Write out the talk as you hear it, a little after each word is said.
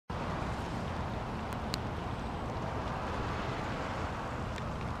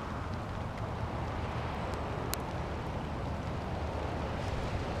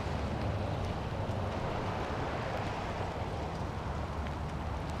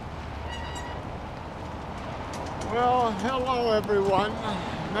Well, hello everyone.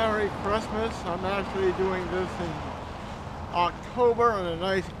 Merry Christmas. I'm actually doing this in October on a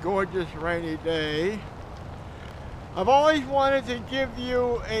nice, gorgeous, rainy day. I've always wanted to give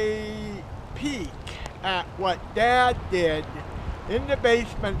you a peek at what Dad did in the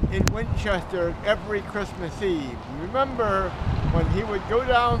basement in Winchester every Christmas Eve. Remember when he would go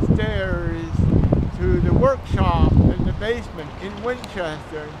downstairs to the workshop in the basement in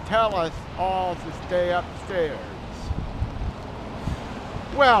Winchester and tell us all to stay upstairs.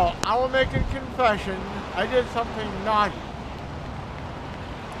 Well, I will make a confession. I did something naughty.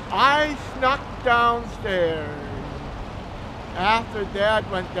 I snuck downstairs after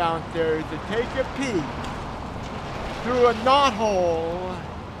Dad went downstairs to take a peek through a knothole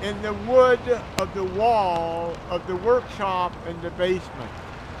in the wood of the wall of the workshop in the basement.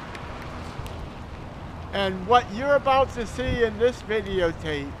 And what you're about to see in this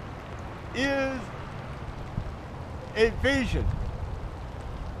videotape is a vision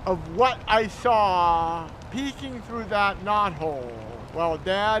of what I saw peeking through that knothole while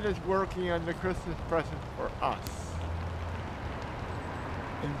Dad is working on the Christmas present for us.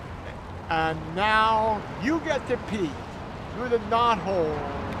 And now you get to peek through the knothole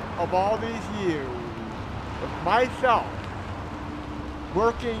of all these years of myself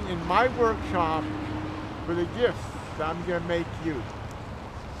working in my workshop for the gifts that I'm going to make you.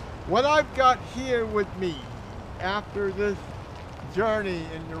 What I've got here with me after this journey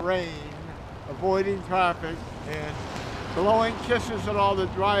in the rain, avoiding traffic and blowing kisses at all the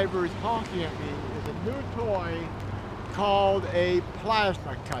drivers honking at me, is a new toy called a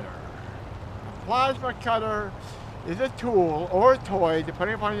plasma cutter. A plasma cutter is a tool or a toy,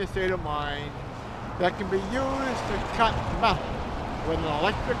 depending upon your state of mind, that can be used to cut metal with an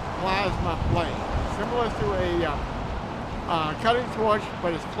electric plasma blade, similar to a cutting torch,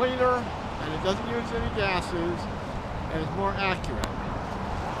 but it's cleaner and it doesn't use any gases and it's more accurate.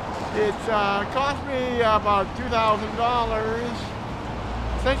 It's cost me about $2,000.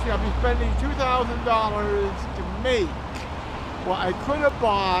 Essentially, I'll be spending $2,000 to make what I could have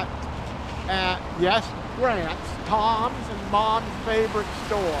bought at, yes, Grant's, Tom's and Mom's favorite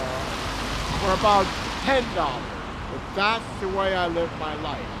store for about $10. But that's the way I live my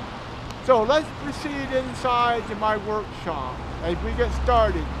life. So let's proceed inside to my workshop as we get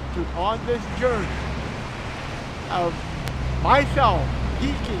started on this journey of myself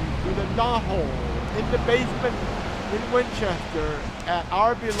peeking through the knothole in the basement in Winchester at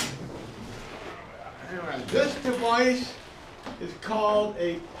our beloved. Anyway, this device is called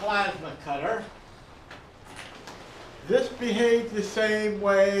a plasma cutter. This behaves the same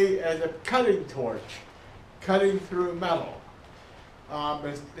way as a cutting torch, cutting through metal.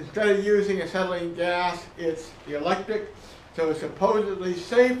 Instead of using acetylene gas, it's electric, so it's supposedly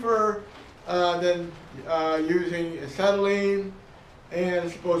safer than using acetylene, and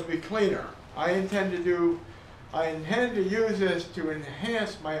it's supposed to be cleaner. I intend to use this to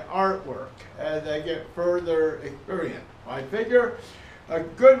enhance my artwork as I get further experience. I figure a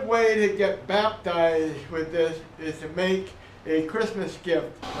good way to get baptized with this is to make a Christmas gift.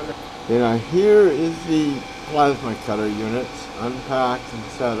 Now here is the plasma cutter units unpacked and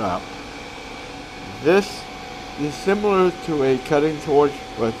set up. This is similar to a cutting torch,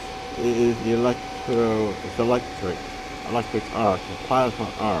 but it is electric arc, a plasma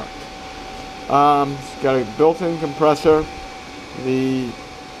arc. It's got a built-in compressor. There's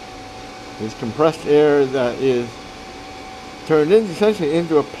compressed air that is turned essentially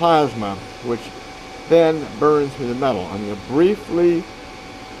into a plasma, which then burns through the metal. I'm going to briefly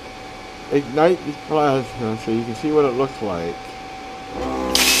ignite this plasma so you can see what it looks like.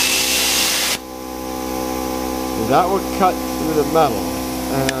 So that will cut through the metal.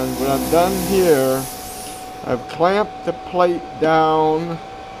 And what I've done here, I've clamped the plate down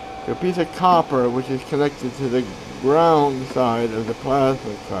to a piece of copper which is connected to the ground side of the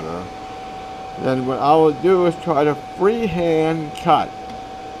plasma cutter. Then what I will do is try to freehand cut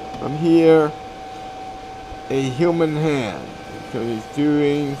from here a human hand. So he's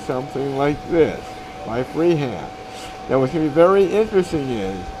doing something like this by freehand. Now what's going to be very interesting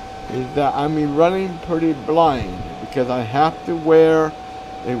is that I'm running pretty blind because I have to wear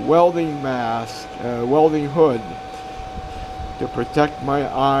a welding mask, welding hood to protect my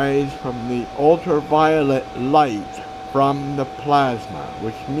eyes from the ultraviolet light from the plasma,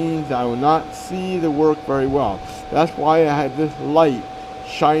 which means I will not see the work very well. That's why I have this light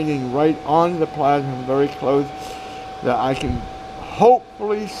shining right on the plasma very close, that I can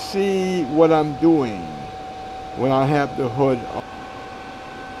hopefully see what I'm doing when I have the hood on.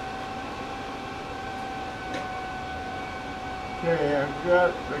 Okay, I've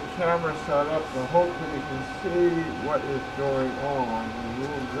got the camera set up so hopefully you can see what is going on.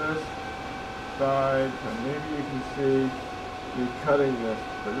 Move this side so maybe you can see me cutting this.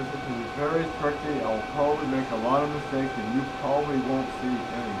 But this is very tricky. I'll probably make a lot of mistakes and you probably won't see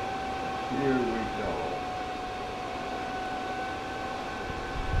any. Here we go.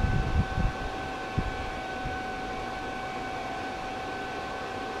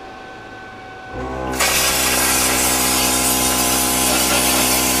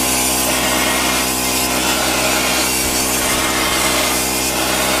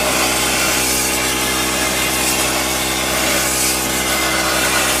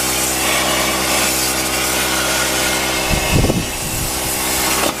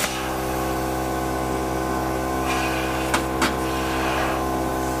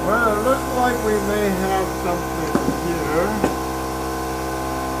 Well, it looks like we may have something here.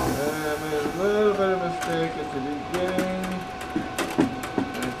 I made a little bit of mistake at the beginning.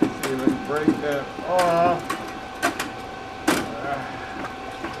 Let's see if we can break that off.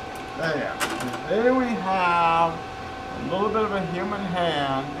 There. And there we have a little bit of a human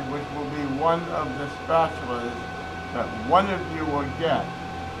hand, which will be one of the spatulas that one of you will get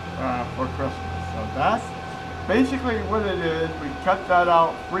for Christmas. So that's basically what it is. We cut that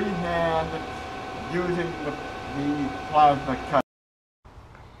out freehand using the plasma cutter.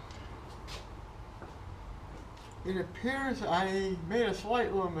 It appears I made a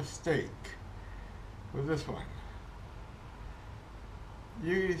slight little mistake with this one.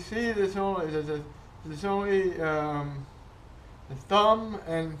 You see there's only the thumb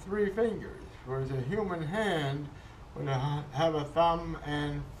and 3 fingers, whereas a human hand would have a thumb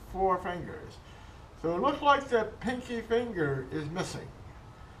and 4 fingers. So it looks like the pinky finger is missing.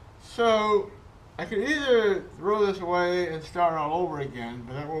 So I could either throw this away and start all over again,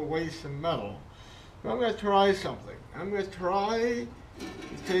 but that will waste some metal. So I'm going to try something. I'm going to try to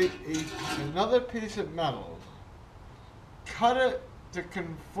take another piece of metal, cut it to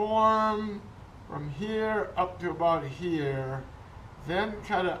conform from here up to about here, then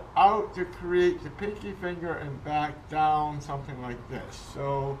cut it out to create the pinky finger and back down, something like this.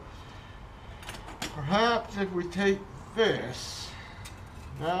 So perhaps if we take this,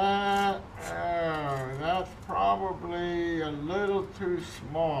 that's probably a little too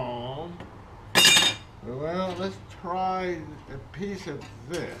small. Well, let's try a piece of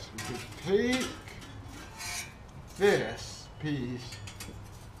this. We could take this piece,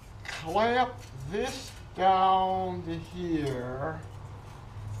 clamp this down to here,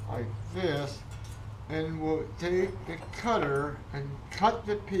 like this, and we'll take the cutter and cut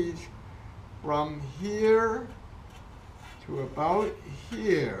the piece from here to about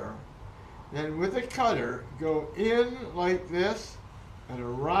here. Then with the cutter, go in like this and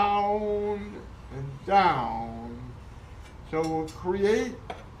around and down. So we'll create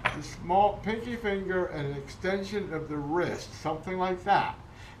the small pinky finger and an extension of the wrist, something like that.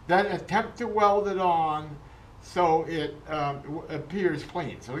 Then attempt to weld it on so it appears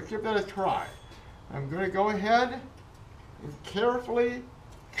clean. So let's give that a try. I'm going to go ahead and carefully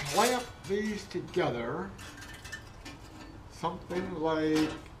clamp these together, something like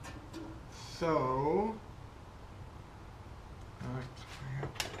so.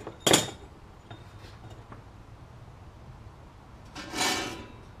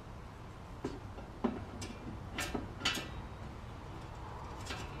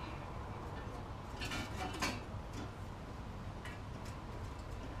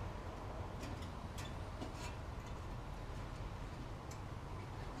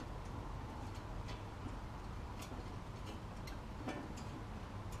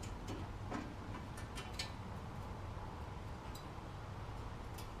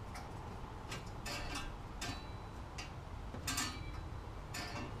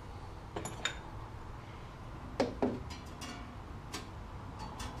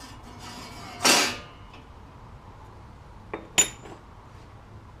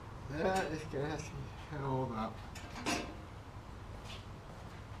 That is going to have to be held up.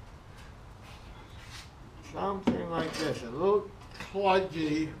 Something like this, a little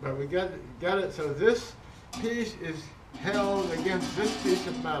kludgy, but we got it so this piece is held against this piece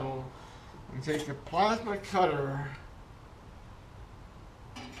of metal. And take the plasma cutter,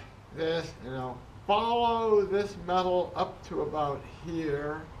 this, and I'll follow this metal up to about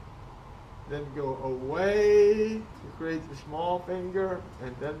here. Then go away to create the small finger,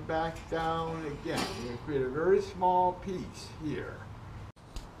 and then back down again. We're going to create a very small piece here.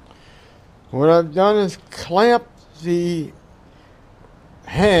 What I've done is clamp the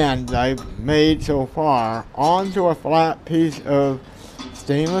hand I've made so far onto a flat piece of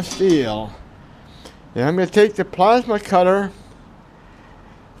stainless steel. Then I'm going to take the plasma cutter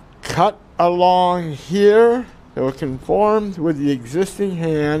cut along here so it conforms with the existing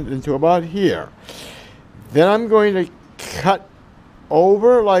hand into about here. Then I'm going to cut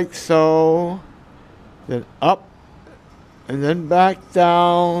over like so, then up, and then back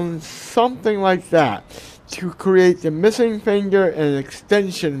down, something like that, to create the missing finger and an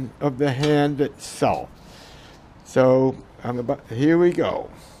extension of the hand itself. So here we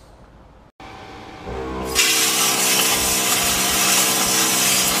go.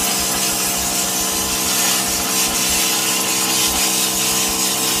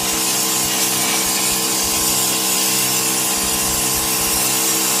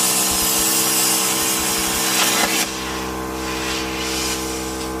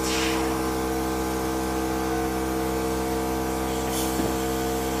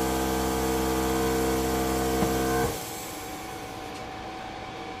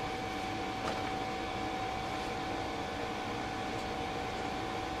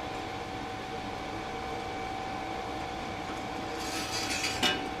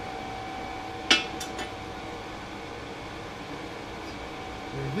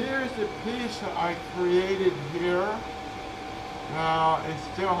 Here's the piece that I created here. Now,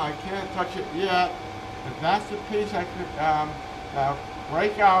 it's still, I can't touch it yet, but that's the piece I could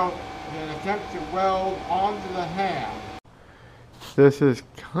break out and attempt to weld onto the hand. This is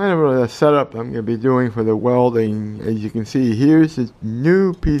kind of a setup I'm going to be doing for the welding. As you can see, here's this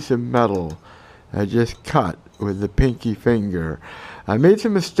new piece of metal I just cut with the pinky finger. I made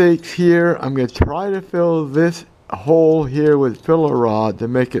some mistakes here. I'm going to try to fill this hole here with filler rod to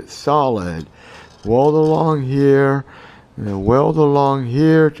make it solid. Weld along here, and then weld along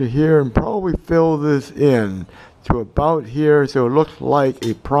here to here, and probably fill this in to about here so it looks like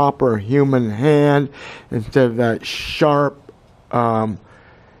a proper human hand instead of that sharp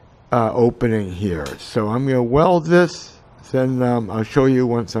opening here. So I'm going to weld this, then I'll show you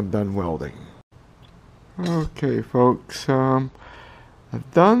once I'm done welding. Okay folks, I've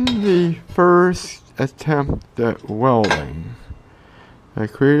done the first attempt at welding. I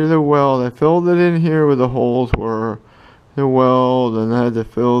created a weld. I filled it in here where the holes were the weld, and I had to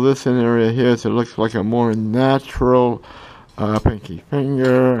fill this in area here so it looks like a more natural pinky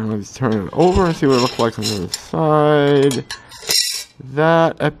finger. And let's turn it over and see what it looks like on the other side.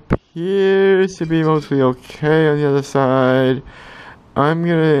 That appears to be mostly okay on the other side. I'm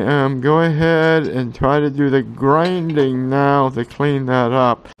gonna go ahead and try to do the grinding now to clean that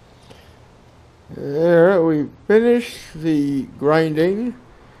up. There, we finished the grinding,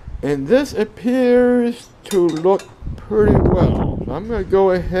 and this appears to look pretty well. So I'm going to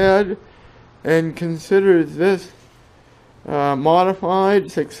go ahead and consider this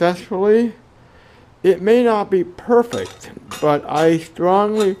modified successfully. It may not be perfect, but I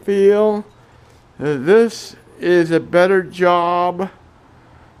strongly feel that this is a better job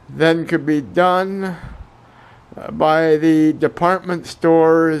than could be done by the department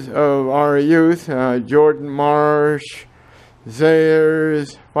stores of our youth, Jordan Marsh,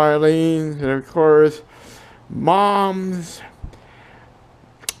 Zayers, Filene's, and of course Mom's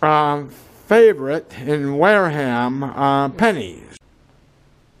favorite in Wareham, Pennies.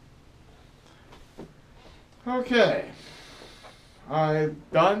 Okay, I've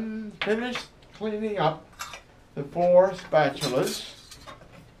finished cleaning up the 4 spatulas.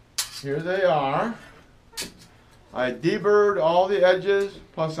 Here they are. I deburred all the edges,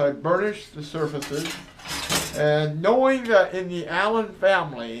 plus I burnished the surfaces. And knowing that in the Allyn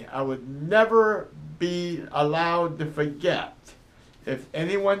family, I would never be allowed to forget if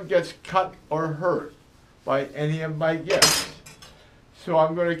anyone gets cut or hurt by any of my gifts. So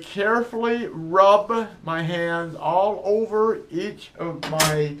I'm going to carefully rub my hands all over each of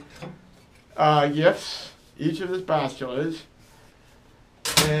my gifts, each of the spatulas,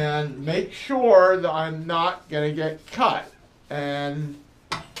 and make sure that I'm not going to get cut. And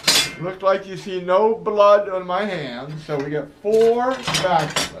it looks like you see no blood on my hands. So we got 4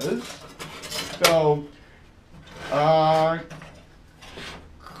 spatulas. So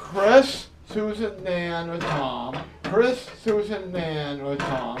Chris, Susan, Nan, or Tom. Chris, Susan, Nan, or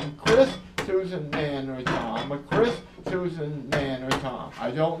Tom. Chris, Susan, Nan, or Tom. Or Chris, Susan, Nan, or Tom. I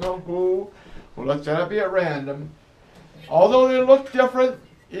don't know who. Well, let's let it be at random. Although they look different,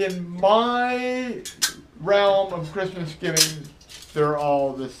 in my realm of Christmas giving, they're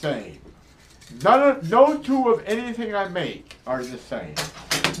all the same. No 2 of anything I make are the same.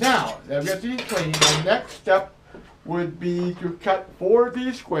 Now, I've got these cleaned. The next step would be to cut 4 of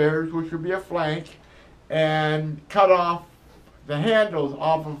these squares, which would be a flank, and cut off the handles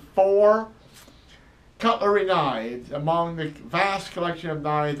off of 4 cutlery knives among the vast collection of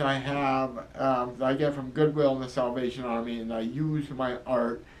knives I have that I get from Goodwill and the Salvation Army, and I use for my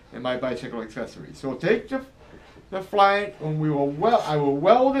art and my bicycle accessories. So take the flank, and I will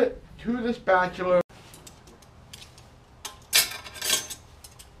weld it to the spatula.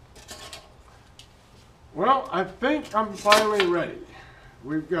 Well, I think I'm finally ready.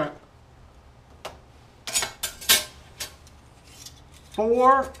 We've got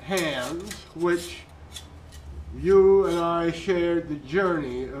 4 hands, which you and I shared the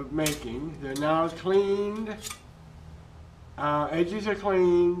journey of making. They're now cleaned, edges are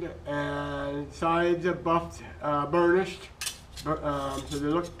cleaned, and sides are buffed, burnished, so they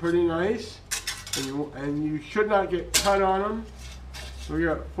look pretty nice, and you should not get cut on them. We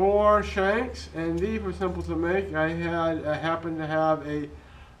got 4 shanks, and these were simple to make. I happened to have a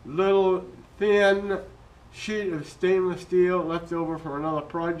little thin sheet of stainless steel left over from another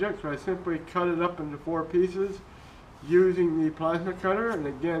project, so I simply cut it up into 4 pieces using the plasma cutter, and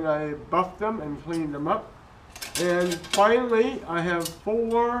again I buffed them and cleaned them up. And finally, I have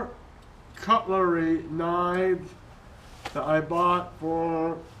 4 cutlery knives that I bought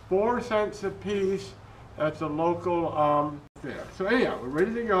for 4 cents a piece at the local fair. So anyhow, we're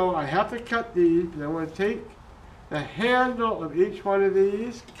ready to go. I have to cut these, and I'm going to take the handle of each one of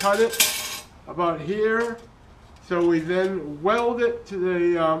these, cut it about here, so we then weld it to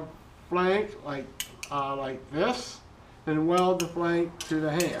the flank like this, then weld the flank to the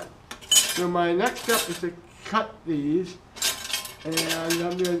hand. So my next step is to cut these, and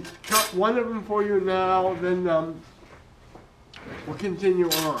I'm going to cut one of them for you now, then we'll continue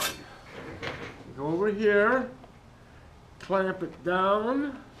on. Go over here, clamp it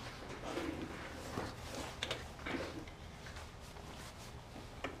down.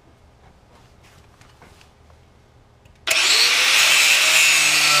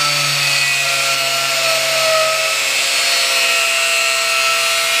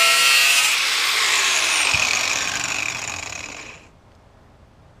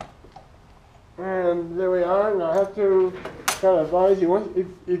 And there we are. Now I have to kind of advise you,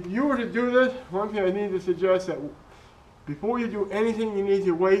 if you were to do this, one thing I need to suggest that before you do anything, you need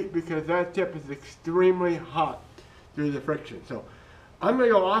to wait, because that tip is extremely hot due to the friction. So I'm going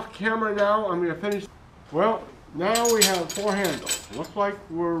to go off camera now. I'm going to finish. Well, now we have 4 handles. Looks like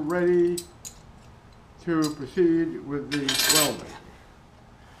we're ready to proceed with the welding.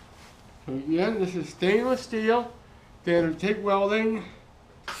 So again, this is stainless steel, standard TIG welding.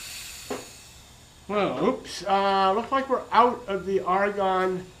 Well, oops, looks like we're out of the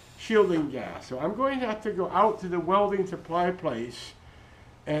argon shielding gas. So I'm going to have to go out to the welding supply place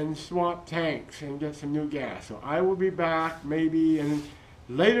and swap tanks and get some new gas. So I will be back maybe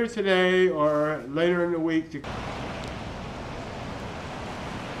later today or later in the week to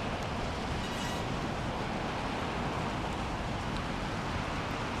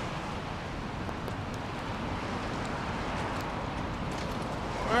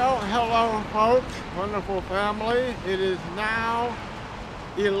hello folks, wonderful family. It is now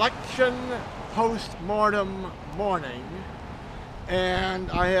election post-mortem morning, and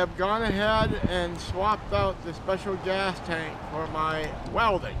I have gone ahead and swapped out the special gas tank for my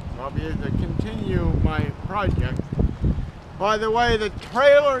welding. So I'll be able to continue my project. By the way, the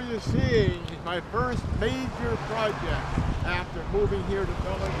trailer you're seeing is my first major project after moving here to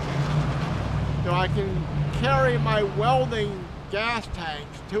Village. So I can carry my welding gas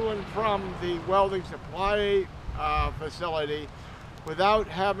tanks to and from the welding supply facility without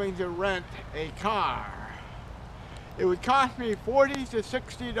having to rent a car. It would cost me $40 to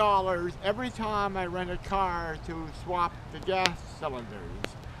 $60 every time I rent a car to swap the gas cylinders.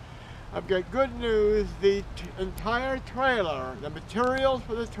 I've got good news. The entire trailer, the materials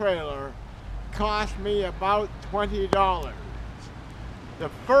for the trailer, cost me about $20. The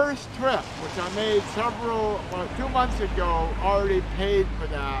first trip, which I made 2 months ago, already paid for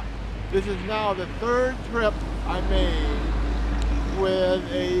that. This is now the 3rd trip I made with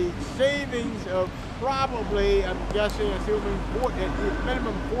a savings of probably, I'm guessing, assuming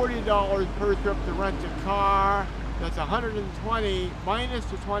minimum $40 per trip to rent a car. That's $120 minus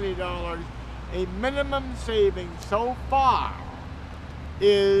the $20. A minimum savings so far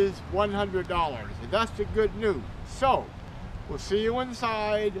is $100, and that's the good news. So, we'll see you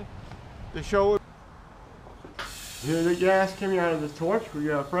inside the show. Here's the gas coming out of the torch. We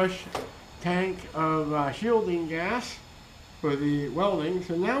got a fresh tank of shielding gas for the welding.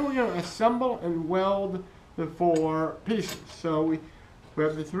 So now we're going to assemble and weld the 4 pieces. So we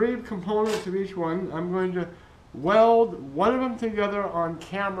have the 3 components of each one. I'm going to weld one of them together on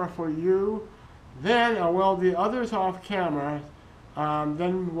camera for you. Then I'll weld the others off camera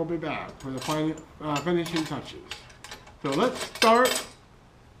then we'll be back for the finishing touches. So let's start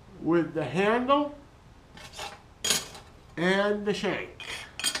with the handle and the shank.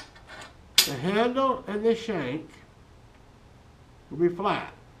 The handle and the shank will be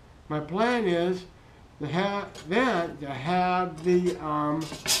flat. My plan is to have the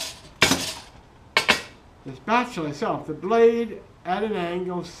spatula itself, the blade, at an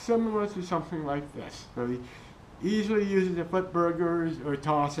angle similar to something like this. So you easily use it to flip burgers or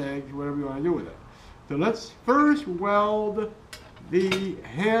toss eggs, whatever you want to do with it. So let's first weld the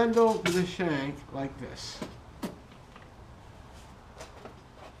handle to the shank like this.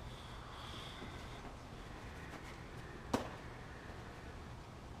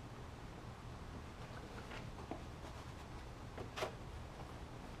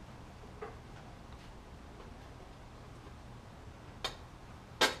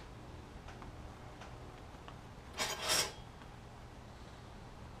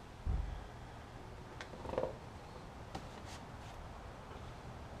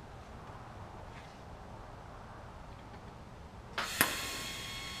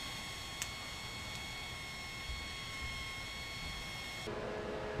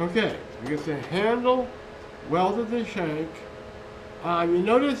 Okay, we get the handle welded to the shank. You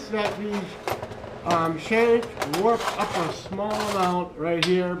notice that the shank warped up a small amount right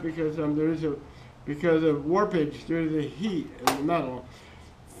here because because of warpage due to the heat in the metal.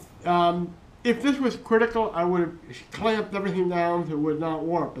 If this was critical, I would have clamped everything down so it would not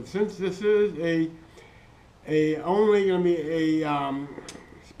warp. But since this is only going to be a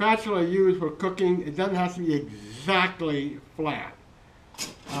spatula used for cooking, it doesn't have to be exactly flat.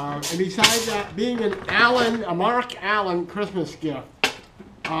 And besides that, being an Allyn, a Mark Allyn Christmas gift,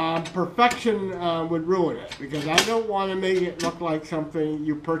 perfection would ruin it because I don't want to make it look like something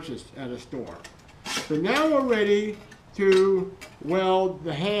you purchased at a store. So now we're ready to weld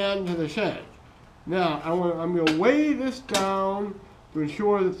the hand to the shank. Now I'm going to weigh this down to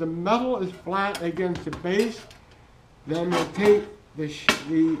ensure that the metal is flat against the base. Then we'll take the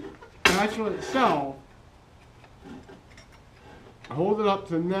spatula itself, hold it up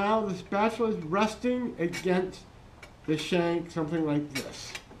so now the spatula is resting against the shank, something like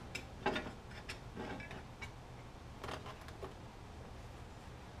this.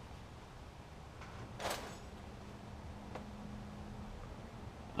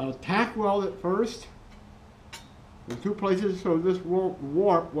 I'll tack weld it first in two places so this won't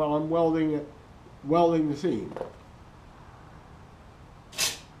warp while I'm welding the seam.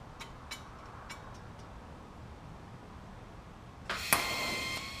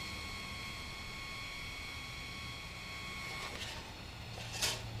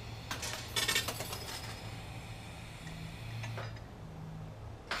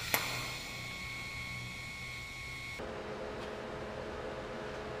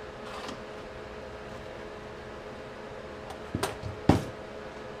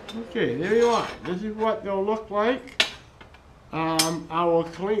 Okay, there you are. This is what they'll look like.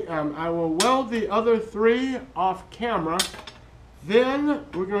 I will weld the other three off camera. Then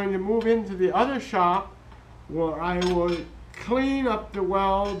we're going to move into the other shop where I will clean up the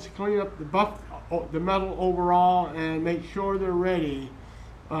welds, clean up the metal overall, and make sure they're ready.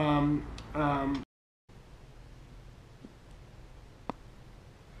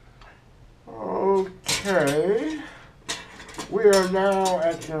 Okay. We are now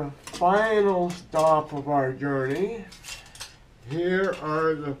at the final stop of our journey. Here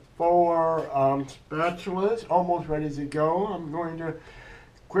are the four spatulas almost ready to go. I'm going to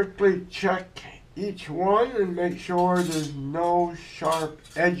quickly check each one and make sure there's no sharp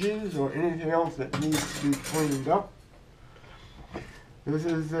edges or anything else that needs to be cleaned up. This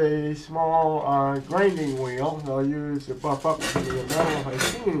is a small grinding wheel that I'll use to buff up some of the metal if I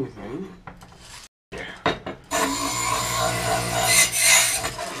see anything.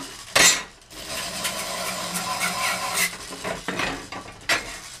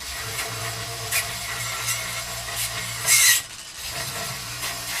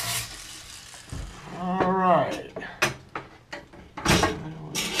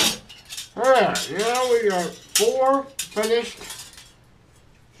 Now we got four finished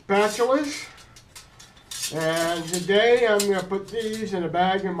spatulas, and today I'm going to put these in a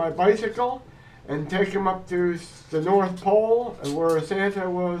bag in my bicycle and take them up to the North Pole where Santa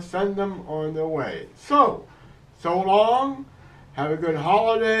will send them on their way. So long, have a good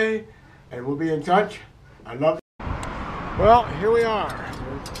holiday, and we'll be in touch. I love you. Well, here we are.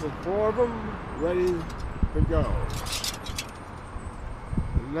 There's the four of them ready to go.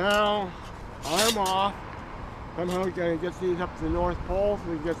 And now I'm off. Somehow we're going to get these up to the North Pole so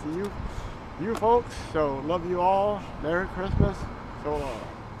we can get to you folks. So love you all. Merry Christmas. So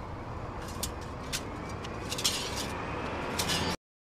long.